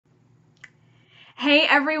Hey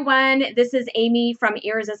everyone, this is Amy from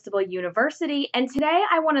Irresistible University, and today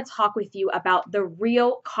I want to talk with you about the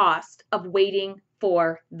real cost of waiting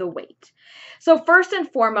for the wait. So, first and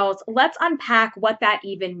foremost, let's unpack what that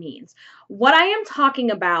even means. What I am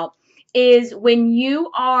talking about is when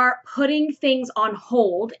you are putting things on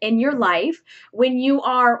hold in your life, when you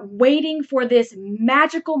are waiting for this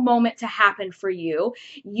magical moment to happen for you,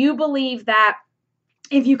 you believe that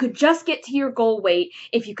if you could just get to your goal weight,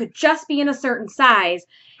 if you could just be in a certain size,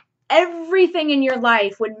 everything in your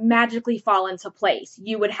life would magically fall into place.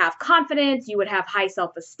 You would have confidence, you would have high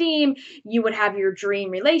self-esteem, you would have your dream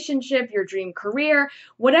relationship, your dream career,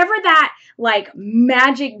 whatever that like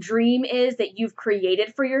magic dream is that you've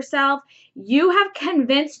created for yourself. You have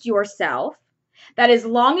convinced yourself that as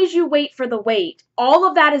long as you wait for the wait, all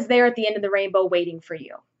of that is there at the end of the rainbow waiting for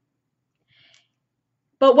you.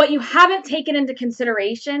 But what you haven't taken into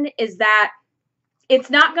consideration is that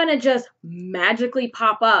it's not going to just magically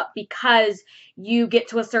pop up because you get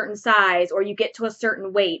to a certain size or you get to a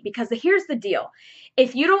certain weight. Because here's the deal.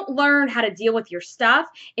 If you don't learn how to deal with your stuff,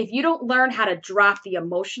 if you don't learn how to drop the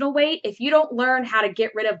emotional weight, if you don't learn how to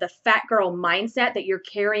get rid of the fat girl mindset that you're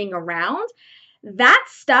carrying around, that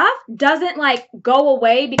stuff doesn't like go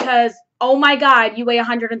away because, oh my God, you weigh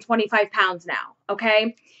 125 pounds now.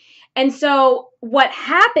 Okay. And so what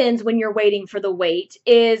happens when you're waiting for the wait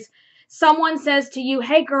is someone says to you,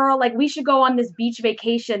 hey girl, like we should go on this beach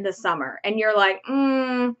vacation this summer. And you're like,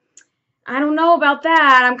 I don't know about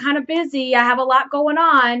that. I'm kind of busy. I have a lot going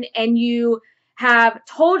on. And you have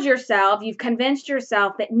told yourself, you've convinced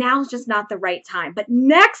yourself that now's just not the right time. But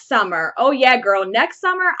next summer, oh yeah, girl, next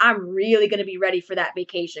summer, I'm really going to be ready for that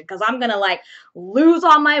vacation because I'm going to like lose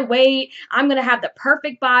all my weight. I'm going to have the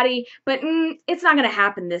perfect body, but it's not going to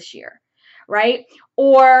happen this year, right?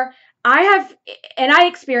 Or I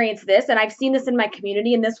experienced this and I've seen this in my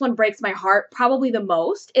community, and this one breaks my heart probably the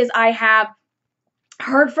most, is I have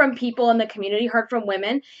heard from people in the community, heard from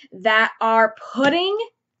women that are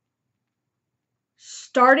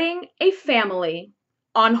starting a family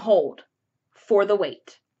on hold for the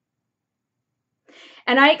wait.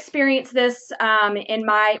 And I experienced this in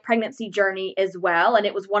my pregnancy journey as well. And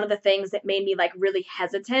it was one of the things that made me like really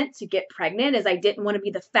hesitant to get pregnant, is I didn't want to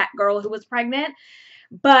be the fat girl who was pregnant.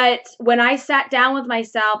 But when I sat down with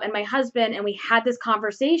myself and my husband and we had this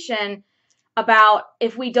conversation about,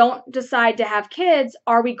 if we don't decide to have kids,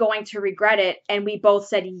 are we going to regret it? And we both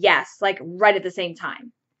said yes, like right at the same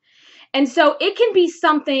time. And so it can be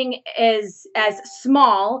something as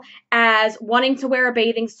small as wanting to wear a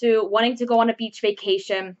bathing suit, wanting to go on a beach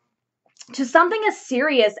vacation, to something as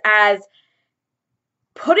serious as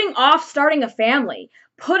putting off starting a family,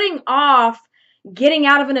 putting off getting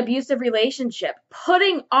out of an abusive relationship,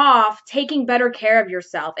 putting off taking better care of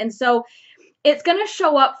yourself. And so it's going to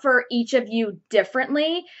show up for each of you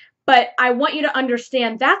differently, but I want you to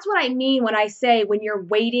understand that's what I mean when I say when you're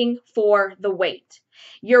waiting for the wait.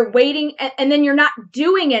 You're waiting and then you're not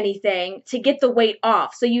doing anything to get the weight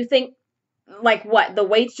off. So you think like what? The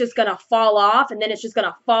weight's just going to fall off and then it's just going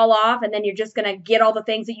to fall off and then you're just going to get all the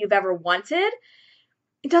things that you've ever wanted.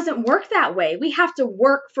 It doesn't work that way. We have to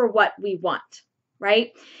work for what we want,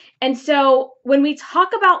 right? And so when we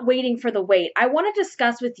talk about waiting for the wait, I want to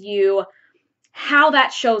discuss with you how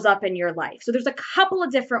that shows up in your life. So there's a couple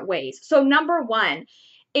of different ways. So number one,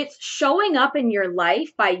 it's showing up in your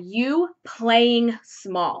life by you playing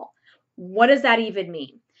small. What does that even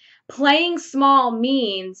mean? Playing small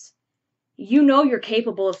means you know you're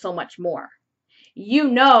capable of so much more. You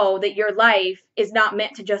know that your life is not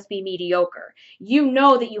meant to just be mediocre. You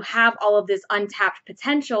know that you have all of this untapped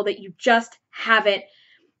potential that you just haven't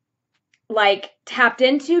like tapped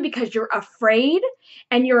into because you're afraid,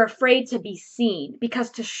 and you're afraid to be seen, because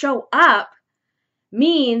to show up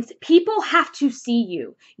means people have to see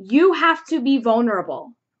you. You have to be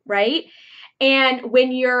vulnerable, right? And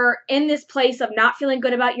when you're in this place of not feeling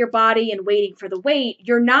good about your body and waiting for the wait,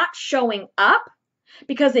 you're not showing up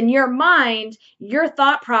because in your mind, your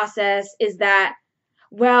thought process is that,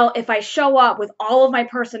 well, if I show up with all of my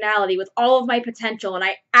personality, with all of my potential, and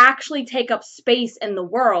I actually take up space in the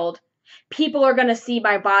world, people are going to see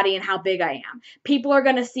my body and how big I am. People are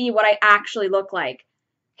going to see what I actually look like.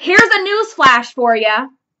 Here's a news flash for you.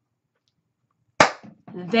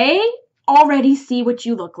 They already see what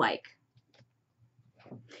you look like.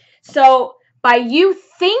 So by you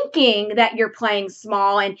thinking that you're playing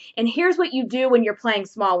small, and here's what you do when you're playing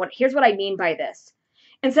small. Here's what I mean by this.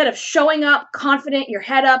 Instead of showing up confident, your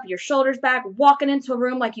head up, your shoulders back, walking into a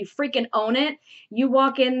room like you freaking own it, you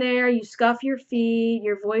walk in there, you scuff your feet,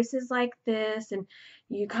 your voice is like this, and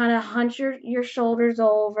you kind of hunch your shoulders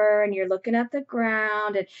over and you're looking at the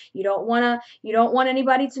ground, and you don't want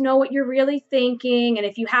anybody to know what you're really thinking. And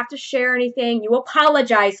if you have to share anything, you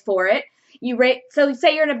apologize for it. So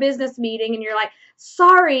say you're in a business meeting and you're like,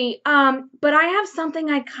 sorry, but I have something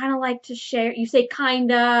I'd kind of like to share. You say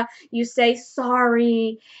kinda, you say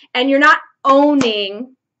sorry, and you're not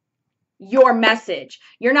owning your message.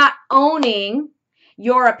 You're not owning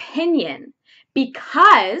your opinion,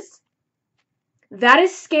 because that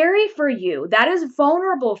is scary for you. That is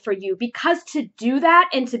vulnerable for you, because to do that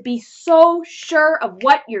and to be so sure of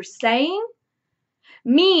what you're saying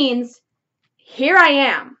means, here I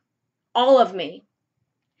am, all of me.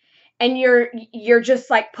 And you're just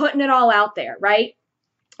like putting it all out there, right?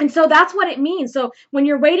 And so that's what it means. So when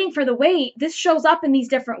you're waiting for the wait, this shows up in these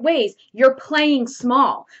different ways. You're playing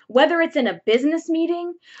small, whether it's in a business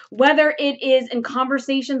meeting, whether it is in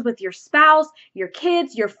conversations with your spouse, your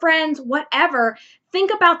kids, your friends, whatever.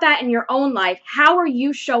 Think about that in your own life. How are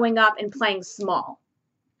you showing up and playing small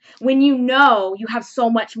when you know you have so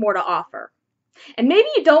much more to offer? And maybe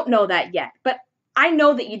you don't know that yet, but I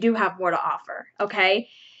know that you do have more to offer, okay?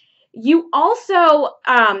 You also,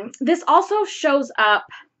 this also shows up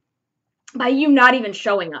by you not even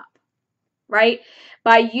showing up, right?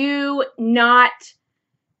 By you not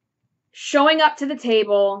showing up to the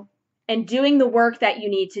table and doing the work that you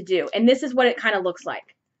need to do. And this is what it kind of looks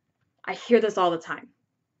like. I hear this all the time.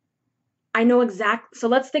 So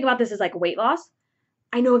let's think about this as like weight loss.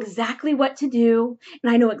 I know exactly what to do, and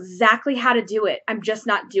I know exactly how to do it. I'm just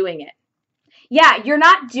not doing it. Yeah, you're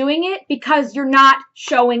not doing it because you're not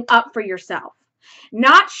showing up for yourself.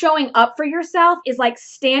 Not showing up for yourself is like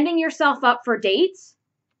standing yourself up for dates.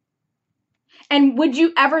 And would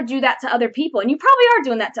you ever do that to other people? And you probably are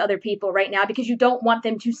doing that to other people right now because you don't want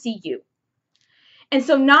them to see you. And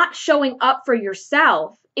so not showing up for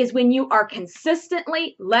yourself is when you are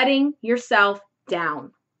consistently letting yourself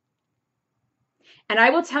down. And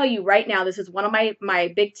I will tell you right now, this is one of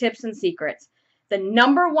my big tips and secrets. The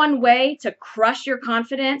number one way to crush your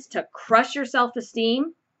confidence, to crush your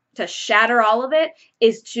self-esteem, to shatter all of it,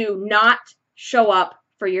 is to not show up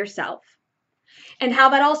for yourself. And how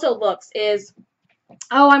that also looks is,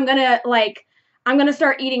 oh, I'm gonna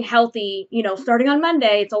start eating healthy, starting on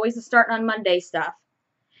Monday. It's always the starting on Monday stuff.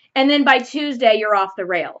 And then by Tuesday, you're off the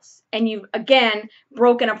rails. And you've, again,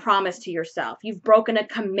 broken a promise to yourself. You've broken a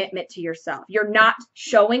commitment to yourself. You're not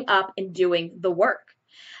showing up and doing the work.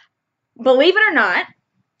 Believe it or not,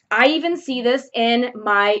 I even see this in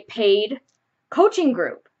my paid coaching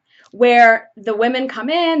group, where the women come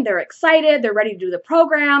in, they're excited, they're ready to do the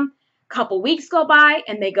program. A couple weeks go by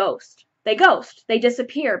and they ghost. They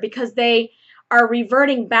disappear because they are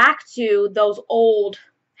reverting back to those old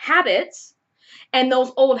habits. And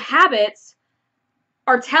those old habits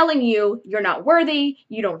are telling you you're not worthy,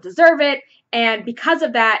 you don't deserve it. And because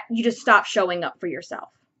of that, you just stop showing up for yourself.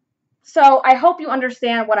 So I hope you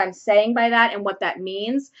understand what I'm saying by that and what that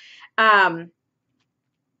means.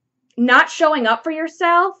 Not showing up for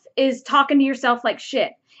yourself is talking to yourself like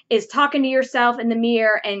shit, is talking to yourself in the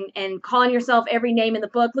mirror and calling yourself every name in the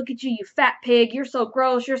book. Look at you, you fat pig. You're so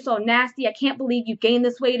gross. You're so nasty. I can't believe you gained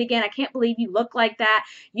this weight again. I can't believe you look like that.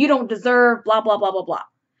 You don't deserve blah, blah, blah, blah, blah.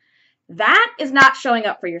 That is not showing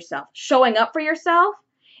up for yourself. Showing up for yourself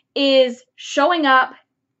is showing up,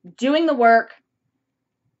 doing the work,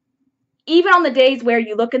 even on the days where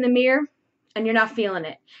you look in the mirror and you're not feeling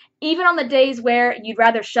it. Even on the days where you'd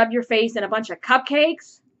rather shove your face in a bunch of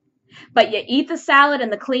cupcakes, but you eat the salad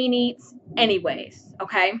and the clean eats anyways,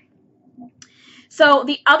 okay? So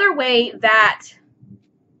the other way that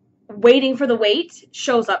waiting for the wait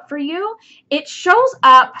shows up for you, it shows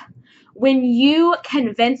up when you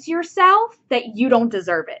convince yourself that you don't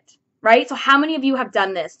deserve it, right? So how many of you have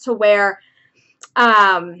done this to where,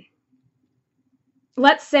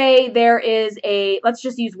 let's say there is let's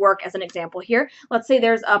just use work as an example here. Let's say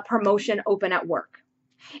there's a promotion open at work.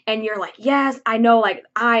 And you're like, yes, I know,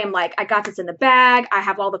 I got this in the bag. I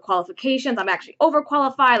have all the qualifications. I'm actually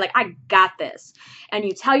overqualified. I got this. And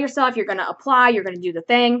you tell yourself you're going to apply, you're going to do the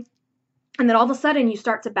thing. And then all of a sudden you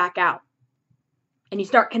start to back out. And you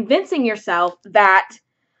start convincing yourself that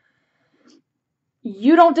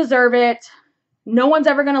you don't deserve it. No one's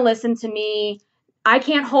ever going to listen to me. I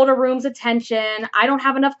can't hold a room's attention. I don't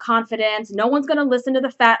have enough confidence. No one's going to listen to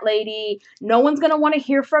the fat lady. No one's going to want to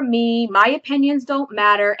hear from me. My opinions don't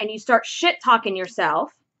matter. And you start shit talking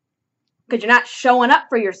yourself because you're not showing up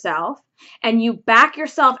for yourself. And you back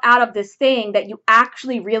yourself out of this thing that you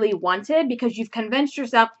actually really wanted because you've convinced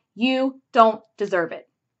yourself you don't deserve it.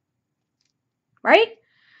 Right?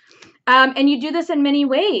 And you do this in many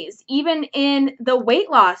ways, even in the weight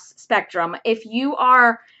loss spectrum. If you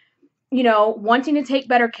are, wanting to take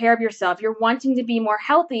better care of yourself, you're wanting to be more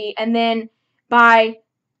healthy, and then by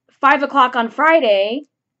 5 o'clock on Friday,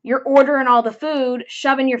 you're ordering all the food,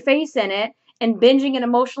 shoving your face in it, and binging and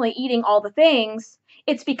emotionally eating all the things.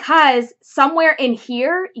 It's because somewhere in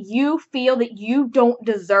here, you feel that you don't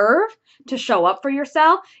deserve to show up for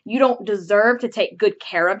yourself. You don't deserve to take good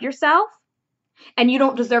care of yourself. And you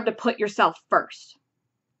don't deserve to put yourself first.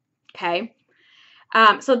 Okay?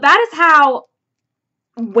 So that is how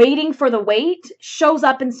waiting for the wait shows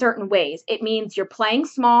up in certain ways. It means you're playing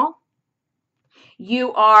small.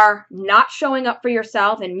 You are not showing up for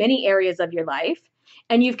yourself in many areas of your life.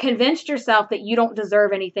 And you've convinced yourself that you don't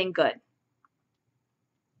deserve anything good.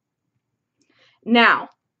 Now,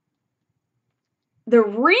 the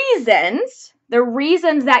reasons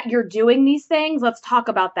that you're doing these things, let's talk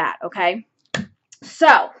about that, okay?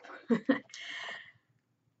 So,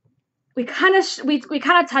 we kind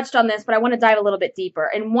of touched on this, but I want to dive a little bit deeper.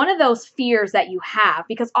 And one of those fears that you have,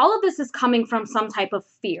 because all of this is coming from some type of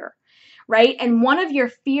fear, right? And one of your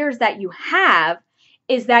fears that you have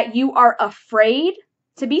is that you are afraid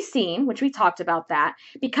to be seen, which we talked about that,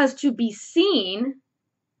 because to be seen,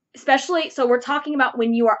 especially, so we're talking about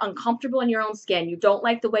when you are uncomfortable in your own skin, you don't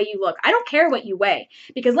like the way you look. I don't care what you weigh,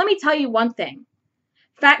 because let me tell you one thing.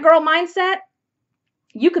 Fat girl mindset,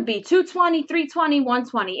 you could be 220, 320,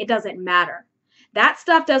 120. It doesn't matter. That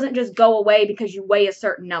stuff doesn't just go away because you weigh a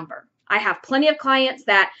certain number. I have plenty of clients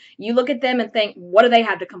that you look at them and think, what do they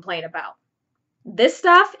have to complain about? This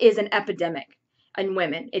stuff is an epidemic in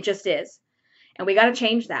women. It just is. And we got to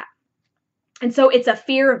change that. And so it's a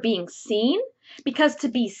fear of being seen, because to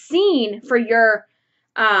be seen for your,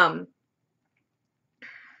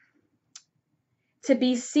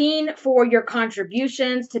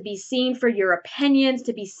 contributions, to be seen for your opinions,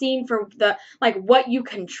 to be seen for what you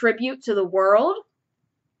contribute to the world,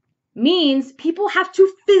 means people have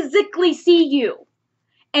to physically see you.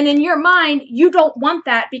 And in your mind, you don't want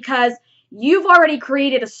that, because you've already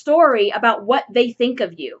created a story about what they think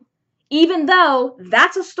of you. Even though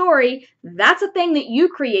that's a story, that's a thing that you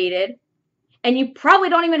created, and you probably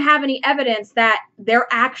don't even have any evidence that they're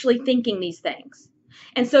actually thinking these things.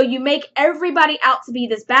 And so you make everybody out to be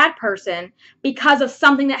this bad person because of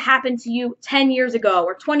something that happened to you 10 years ago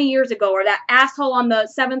or 20 years ago, or that asshole on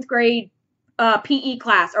the 7th grade PE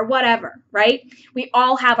class or whatever, right? We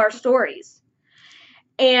all have our stories.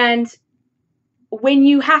 And when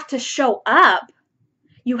you have to show up,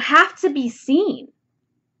 you have to be seen.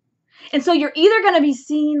 And so you're either going to be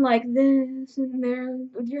seen like this and there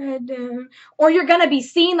with your head down, or you're going to be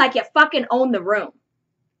seen like you fucking own the room.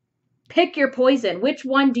 Pick your poison. Which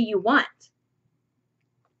one do you want?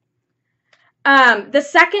 The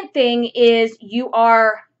second thing is you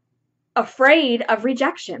are afraid of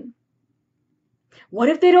rejection. What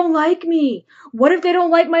if they don't like me? What if they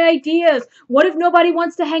don't like my ideas? What if nobody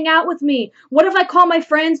wants to hang out with me? What if I call my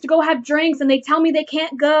friends to go have drinks and they tell me they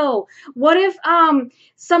can't go? What if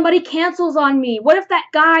somebody cancels on me? What if that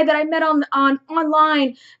guy that I met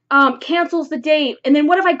online cancels the date? And then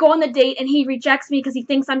what if I go on the date and he rejects me because he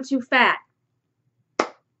thinks I'm too fat?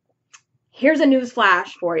 Here's a news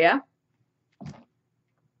flash for you.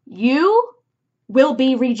 You will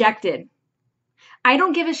be rejected. I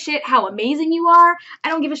don't give a shit how amazing you are. I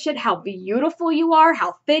don't give a shit how beautiful you are,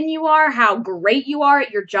 how thin you are, how great you are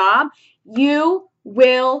at your job. You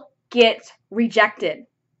will get rejected.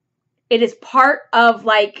 It is part of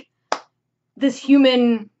this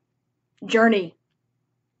human journey.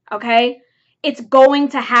 Okay? It's going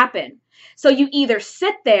to happen. So you either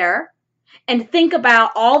sit there and think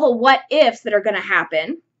about all the what ifs that are going to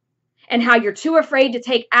happen and how you're too afraid to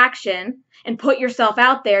take action and put yourself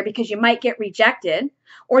out there because you might get rejected,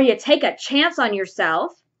 or you take a chance on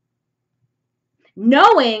yourself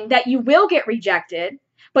knowing that you will get rejected,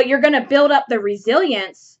 but you're going to build up the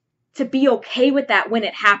resilience to be okay with that when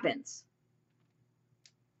it happens.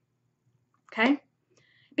 Okay?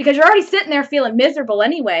 Because you're already sitting there feeling miserable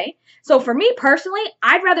anyway. So for me personally,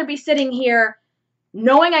 I'd rather be sitting here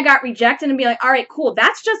knowing I got rejected and be like, all right, cool.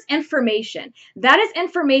 That's just information. That is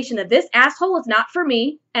information that this asshole is not for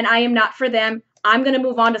me and I am not for them. I'm going to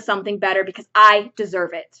move on to something better because I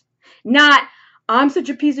deserve it. Not, I'm such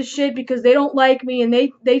a piece of shit because they don't like me and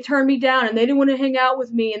they turn me down and they didn't want to hang out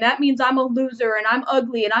with me. And that means I'm a loser and I'm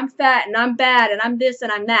ugly and I'm fat and I'm bad and I'm this and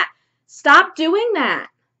I'm that. Stop doing that.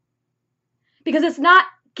 Because it's not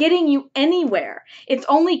getting you anywhere. It's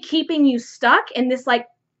only keeping you stuck in this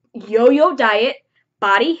yo-yo diet,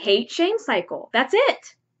 body hate shame cycle. That's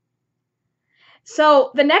it.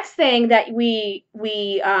 So the next thing that we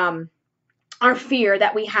our fear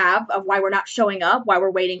that we have of why we're not showing up, why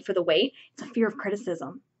we're waiting for the wait. It's a fear of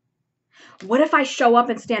criticism. What if I show up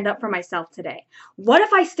and stand up for myself today? What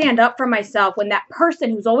if I stand up for myself when that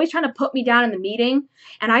person who's always trying to put me down in the meeting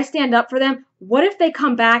and I stand up for them? What if they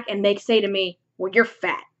come back and they say to me, well, you're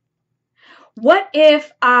fat? What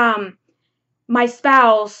if my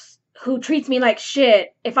spouse who treats me like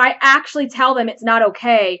shit, if I actually tell them it's not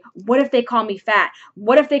okay, what if they call me fat?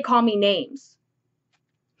 What if they call me names?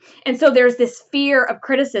 And so there's this fear of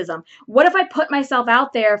criticism. What if I put myself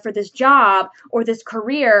out there for this job or this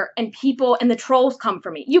career and people and the trolls come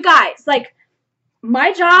for me? You guys, like,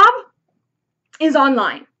 my job is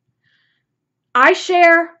online. I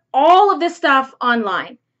share all of this stuff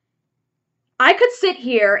online. I could sit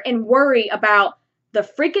here and worry about the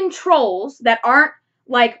freaking trolls that aren't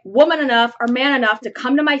like woman enough or man enough to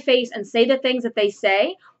come to my face and say the things that they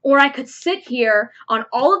say, or I could sit here on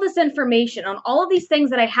all of this information, on all of these things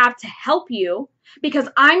that I have to help you because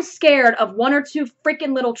I'm scared of one or two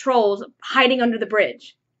freaking little trolls hiding under the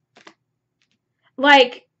bridge.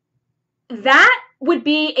 Like, that would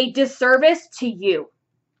be a disservice to you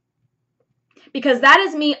because that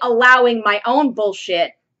is me allowing my own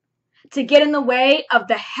bullshit to get in the way of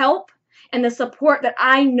the help and the support that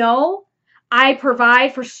I know I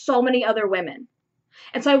provide for so many other women.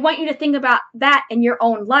 And so I want you to think about that in your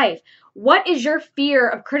own life. What is your fear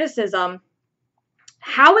of criticism?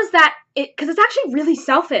 How is that? Because it's actually really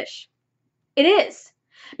selfish. It is.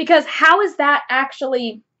 Because how is that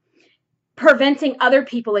actually preventing other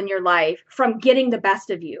people in your life from getting the best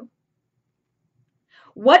of you?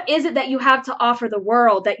 What is it that you have to offer the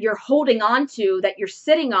world that you're holding on to, that you're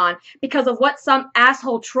sitting on because of what some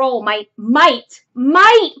asshole troll might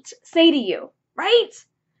say to you, right?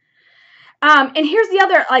 And here's the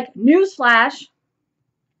other, like, newsflash.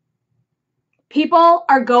 People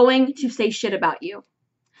are going to say shit about you.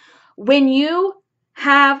 When you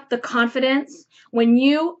have the confidence, when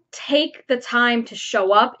you take the time to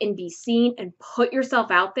show up and be seen and put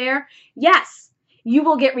yourself out there, yes, you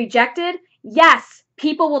will get rejected. Yes,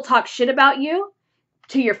 people will talk shit about you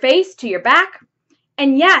to your face, to your back.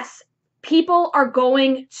 And yes, people are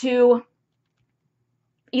going to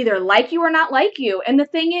either like you or not like you. And the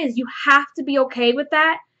thing is, you have to be okay with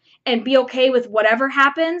that and be okay with whatever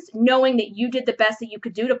happens, knowing that you did the best that you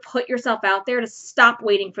could do to put yourself out there to stop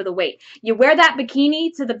waiting for the wait. You wear that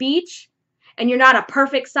bikini to the beach and you're not a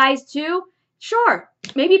perfect size 2. Sure,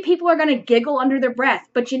 maybe people are going to giggle under their breath.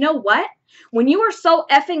 But you know what? When you are so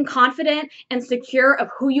effing confident and secure of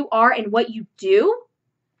who you are and what you do,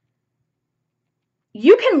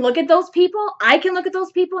 you can look at those people, I can look at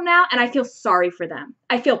those people now, and I feel sorry for them.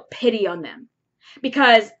 I feel pity on them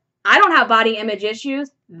because I don't have body image issues.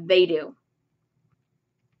 They do.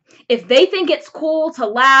 If they think it's cool to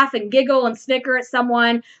laugh and giggle and snicker at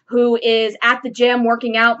someone who is at the gym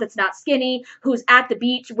working out that's not skinny, who's at the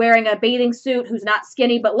beach wearing a bathing suit who's not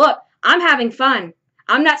skinny, but look, I'm having fun.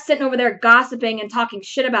 I'm not sitting over there gossiping and talking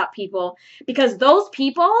shit about people because those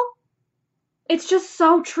people, it's just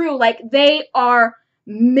so true. Like, they are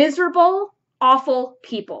miserable, awful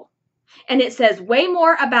people. And it says way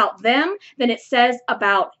more about them than it says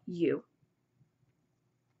about you.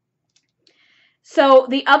 So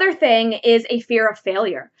the other thing is a fear of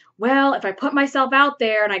failure. Well, if I put myself out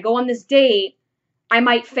there and I go on this date, I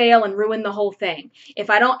might fail and ruin the whole thing. If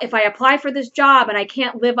I apply for this job and I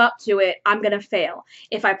can't live up to it, I'm going to fail.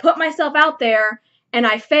 If I put myself out there and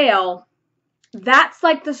I fail, that's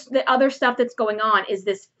like the other stuff that's going on is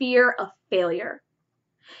this fear of failure.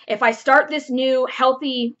 If I start this new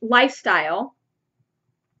healthy lifestyle,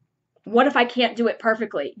 what if I can't do it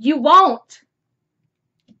perfectly? You won't.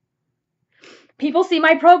 People see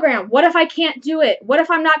my program. What if I can't do it? What if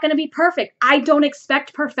I'm not going to be perfect? I don't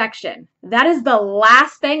expect perfection. That is the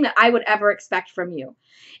last thing that I would ever expect from you.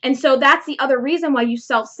 And so that's the other reason why you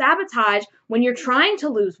self-sabotage when you're trying to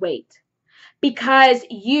lose weight. Because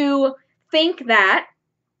you think that,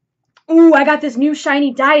 ooh, I got this new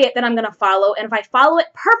shiny diet that I'm going to follow. And if I follow it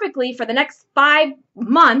perfectly for the next 5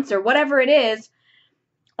 months or whatever it is,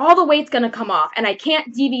 all the weight's going to come off and I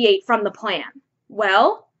can't deviate from the plan.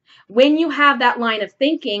 Well, when you have that line of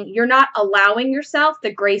thinking, you're not allowing yourself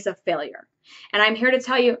the grace of failure. And I'm here to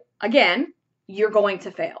tell you, again, you're going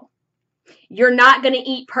to fail. You're not going to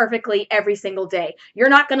eat perfectly every single day. You're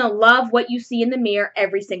not going to love what you see in the mirror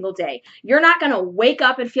every single day. You're not going to wake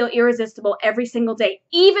up and feel irresistible every single day,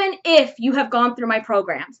 even if you have gone through my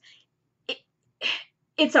programs.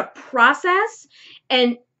 It's a process,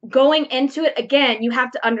 and going into it, again, you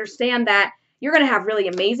have to understand that you're going to have really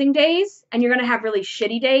amazing days and you're going to have really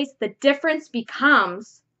shitty days. The difference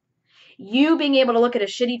becomes you being able to look at a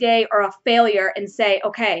shitty day or a failure and say,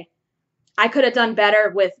 okay, I could have done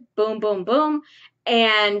better with boom, boom, boom.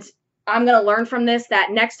 And I'm going to learn from this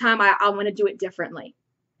that next time I'm going to do it differently.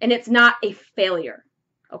 And it's not a failure.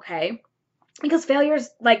 Okay. Because failures,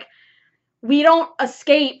 like, we don't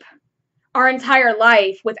escape our entire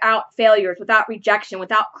life without failures, without rejection,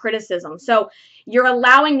 without criticism. So you're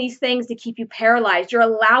allowing these things to keep you paralyzed. You're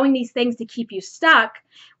allowing these things to keep you stuck,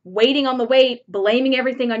 waiting on the weight, blaming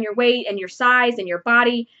everything on your weight and your size and your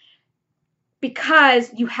body, because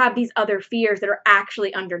you have these other fears that are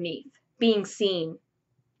actually underneath being seen,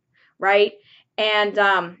 right?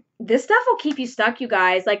 And this stuff will keep you stuck, you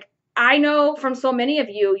guys. Like, I know from so many of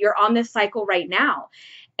you, you're on this cycle right now.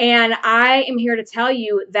 And I am here to tell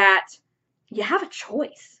you that you have a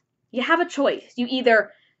choice. You have a choice. You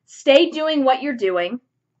either stay doing what you're doing,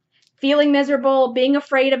 feeling miserable, being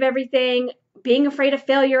afraid of everything, being afraid of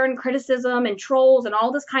failure and criticism and trolls and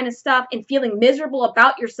all this kind of stuff, and feeling miserable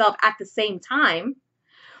about yourself at the same time.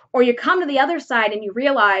 Or you come to the other side and you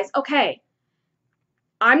realize, okay,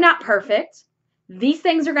 I'm not perfect. These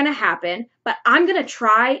things are going to happen, but I'm going to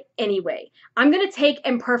try anyway. I'm going to take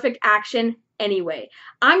imperfect action anyway.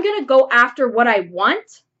 I'm going to go after what I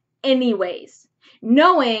want anyways,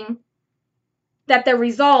 knowing that the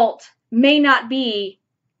result may not be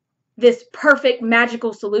this perfect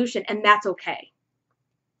magical solution, and that's okay.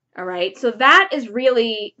 All right. So that's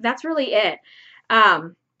really it.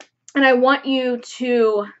 And I want you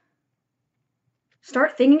to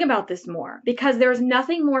start thinking about this more, because there's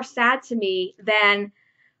nothing more sad to me than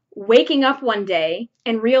waking up one day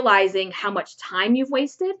and realizing how much time you've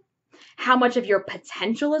wasted, how much of your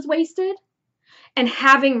potential is wasted, and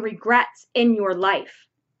having regrets in your life,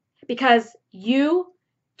 because you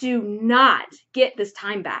do not get this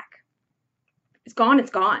time back. It's gone,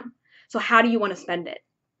 it's gone. So how do you want to spend it,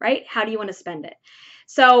 right? How do you want to spend it?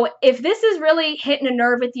 So if this is really hitting a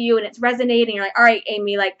nerve with you and it's resonating, you're like, all right,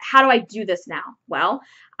 Amy, like, how do I do this now? Well,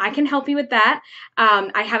 I can help you with that.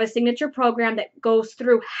 I have a signature program that goes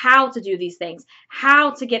through how to do these things,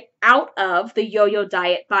 how to get out of the yo-yo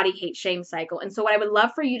diet, body hate, shame cycle. And so what I would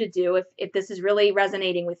love for you to do, if this is really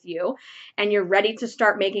resonating with you and you're ready to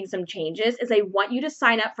start making some changes, is I want you to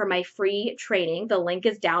sign up for my free training. The link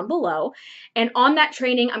is down below. And on that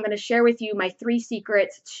training, I'm going to share with you my 3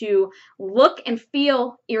 secrets to look and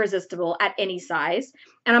feel irresistible at any size.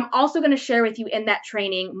 And I'm also going to share with you in that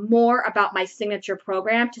training more about my signature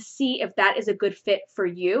program to see if that is a good fit for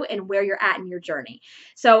you and where you're at in your journey.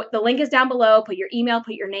 So the link is down below. Put your email,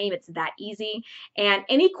 put your name. It's that easy. And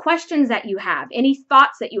any questions that you have, any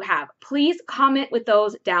thoughts that you have, please comment with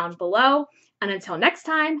those down below. And until next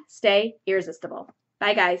time, stay irresistible.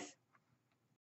 Bye, guys.